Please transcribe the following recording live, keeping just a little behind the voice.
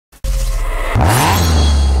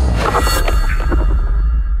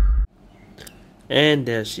And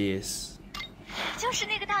there she is. 就是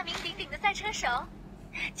那个大名鼎鼎的赛车手，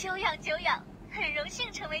久仰久仰，很荣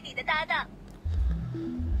幸成为你的搭档。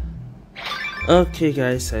 Okay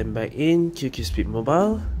guys, I'm back in QQ Speed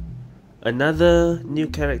Mobile. Another new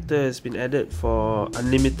character has been added for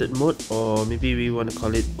Unlimited mode, or maybe we want to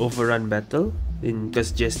call it Overrun Battle,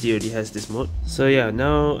 because GSD already has this mode. So yeah,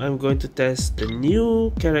 now I'm going to test the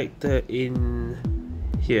new character in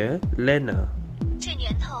here, Lena. 这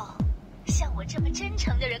年头，像我这么真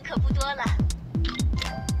诚的人可不多了。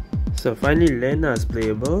 So finally Lena is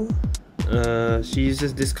playable. She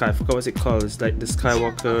uses this car, I forgot what it called, it's like the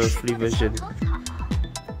Skywalker free version.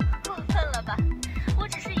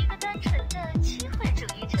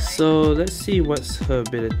 So let's see what's her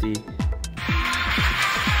ability.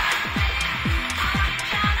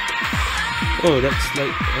 Oh, that's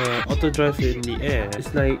like auto drive in the air.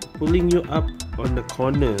 It's like pulling you up on the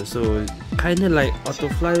corner, so kinda like auto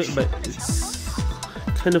fly, but it's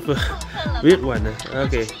kind of a weird one.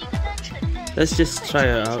 Okay, let's just try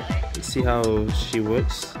her out, see how she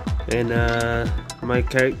works. And my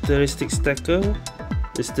characteristic stacker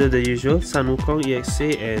is still the usual, Sun Wukong,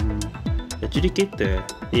 EXA and Adjudicator.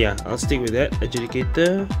 Yeah, I'll stick with that,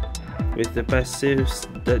 Adjudicator, with the passives,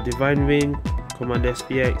 the Divine Wing, Commander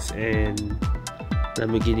SPX and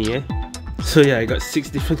Lamborghini. So yeah, I got 6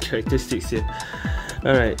 different characteristics here.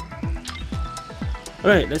 Alright,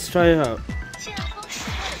 let's try her out.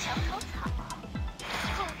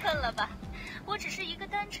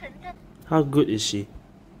 How good is she?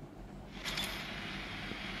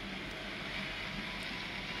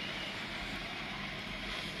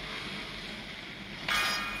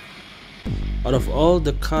 Out of all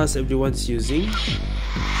the cars everyone's using,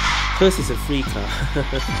 hers is a free car.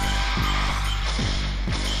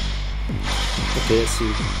 Okay, let's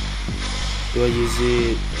see. Do I use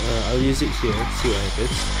it? I'll use it here, see what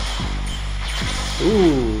happens.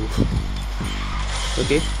 Ooh!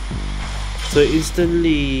 Okay. So it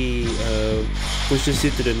instantly pushes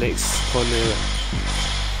you to the next corner.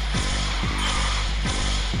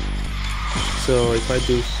 So if I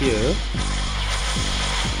do here,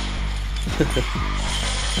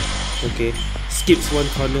 okay, skips one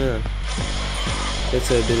corner. That's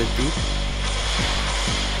her ability.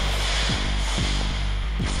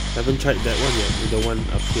 Haven't tried that one yet, with the one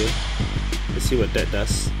up here. Let's see what that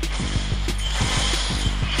does.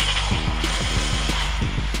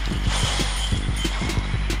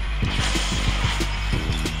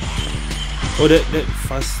 Oh, that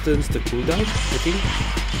fastens the cooldown, I think?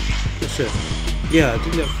 Not sure. Yeah, I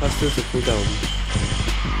think that fastens the cooldown.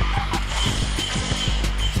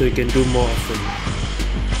 So you can do more often.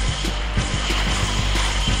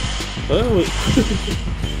 Oh!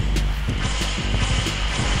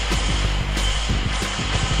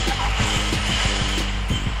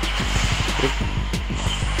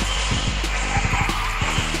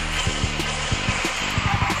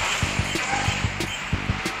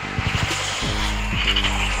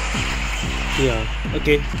 Yeah,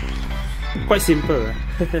 okay. Quite simple.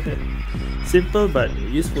 Simple but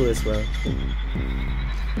useful as well.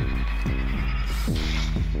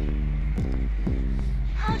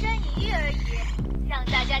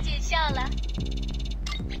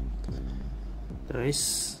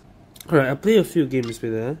 Nice. Alright, I'll play a few games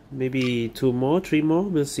with her. Maybe 2 more, 3 more,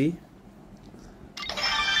 we'll see.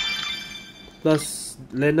 Plus,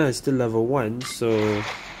 Lena is still level 1, so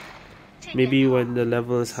maybe when the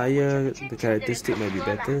level is higher, the characteristic might be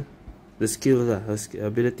better. The skills, her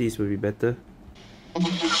abilities will be better.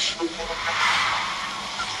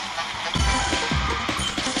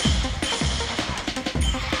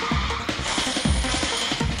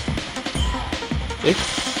 Eh?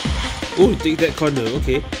 Oh, take that corner,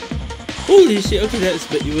 okay. Holy shit, okay, that's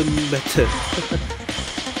even better.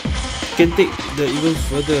 Can take the even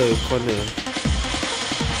further corner.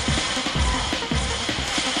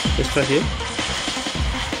 Let's try here.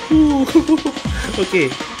 Ooh. Okay.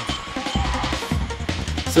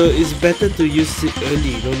 So it's better to use it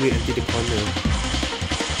early, don't wait until the corner.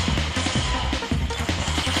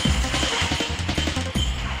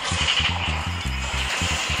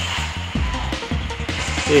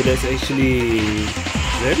 Hey, that's actually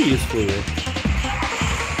very useful.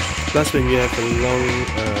 Plus when you have a long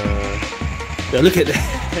yeah, look at that.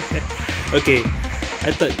 Okay,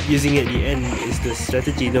 I thought using it at the end is the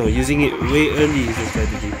strategy. No, using it way early is the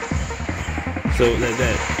strategy. So like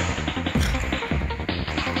that.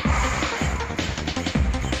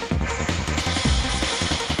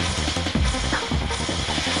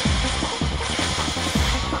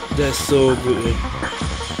 That's so good.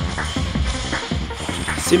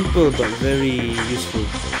 Simple but very useful.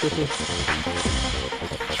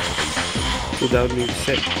 Go down,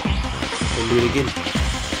 reset, and do it again.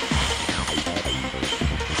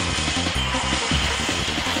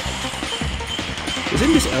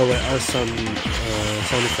 Isn't this LYR sound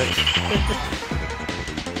effects?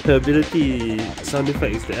 Her ability sound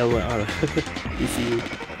effect is the LYR. ECU.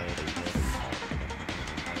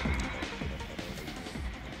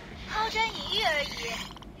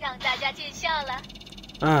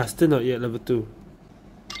 Ah, still not yet level 2.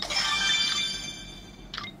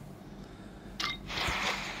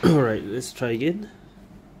 Alright, let's try again.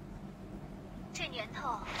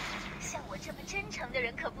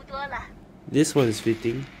 This one is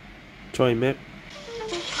fitting. Try map.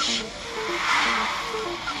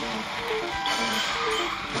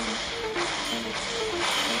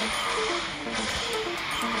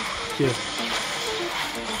 Here.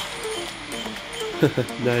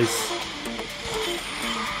 Nice.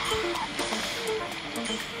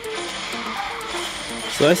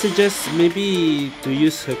 So I suggest maybe to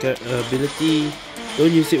use her ability,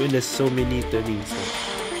 don't use it when there's so many turnings.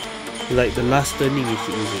 Like the last turning you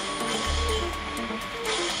should use it.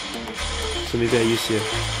 So maybe I use here.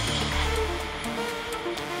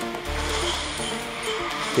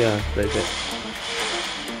 Yeah, like that.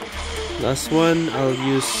 Last one I'll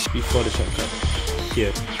use before the shortcut.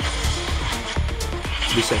 Here.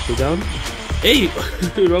 Reset cooldown. Hey!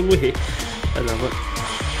 Wrong way. Alamak.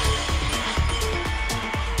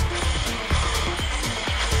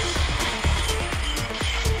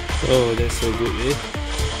 Oh, that's so good, eh?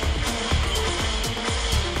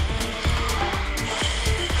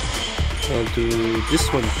 I'll do this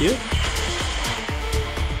one here.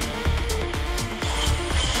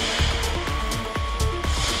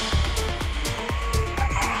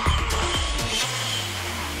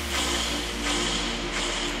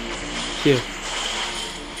 Here.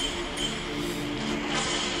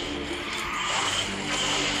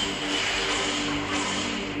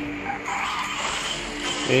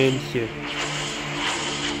 And here.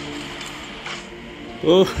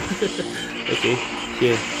 Oh, okay,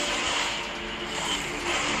 here.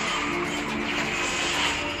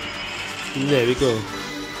 There we go.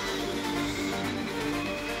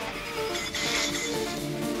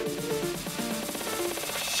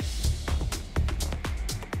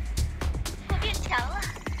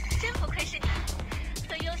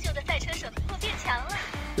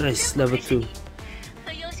 Nice, level 2.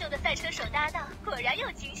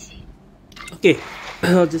 Okay,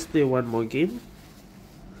 I'll just play one more game.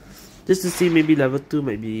 Just to see maybe level 2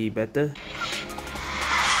 might be better.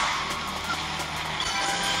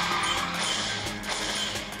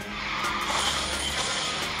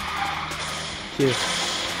 Here.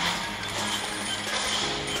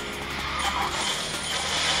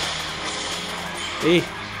 Hey!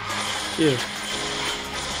 Here.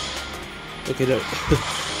 Okay, that,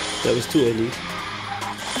 that was too early.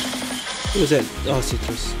 What was that? Oh,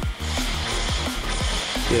 citrus.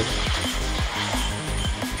 Here.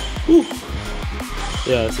 Woo!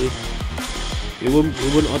 Yeah, see? It won't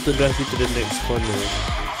auto drive you to the next corner.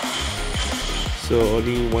 So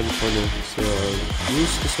only one corner. So I'll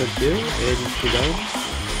use this one here and go down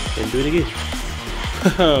and do it again.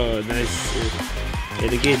 Oh, nice.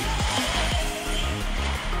 And again.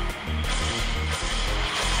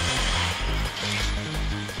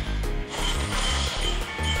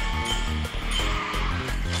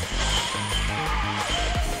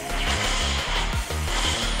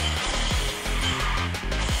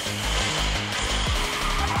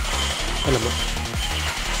 Alamak.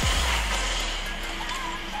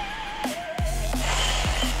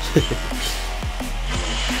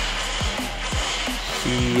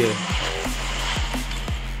 Here.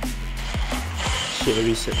 Should I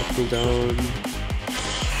reset the cooldown?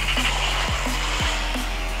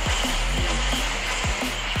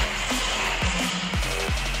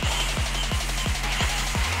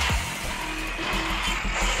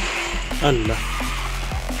 Allah.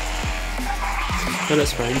 Oh,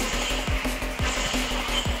 that's fine.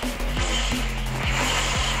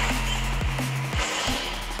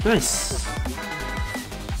 Nice.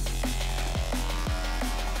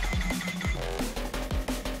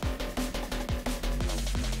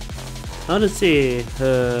 I want to say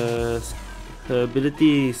her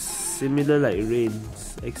ability is similar like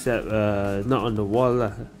Rain's, except not on the wall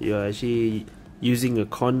lah. You're actually using the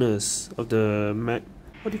corners of the map.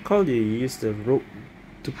 What do you call it? You use the rope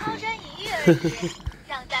to put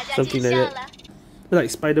something like that. Like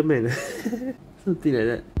Spider-Man. Something like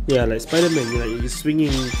that. Yeah, like Spider-Man, you're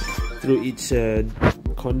swinging through each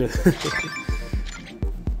corner.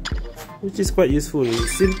 Which is quite useful.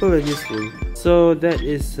 It's simple and useful. So that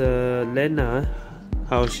is Lena,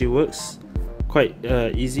 how she works. Quite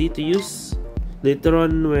easy to use. Later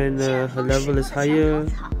on, when her level is higher,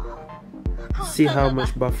 see how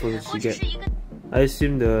much buff will she get. I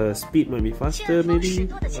assume the speed might be faster, maybe?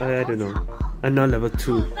 I don't know. I'm now level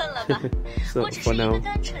 2. So for now.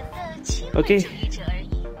 Okay.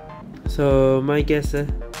 So my guess,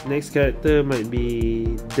 next character might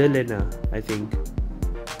be Lena, I think.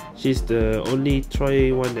 She's the only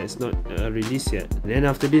Troy one that's not released yet. And then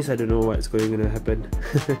after this, I don't know what's going to happen.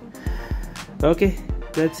 Okay,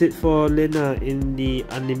 that's it for Lena in the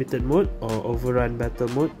Unlimited mode or Overrun Battle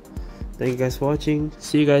mode. Thank you guys for watching.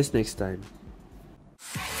 See you guys next time.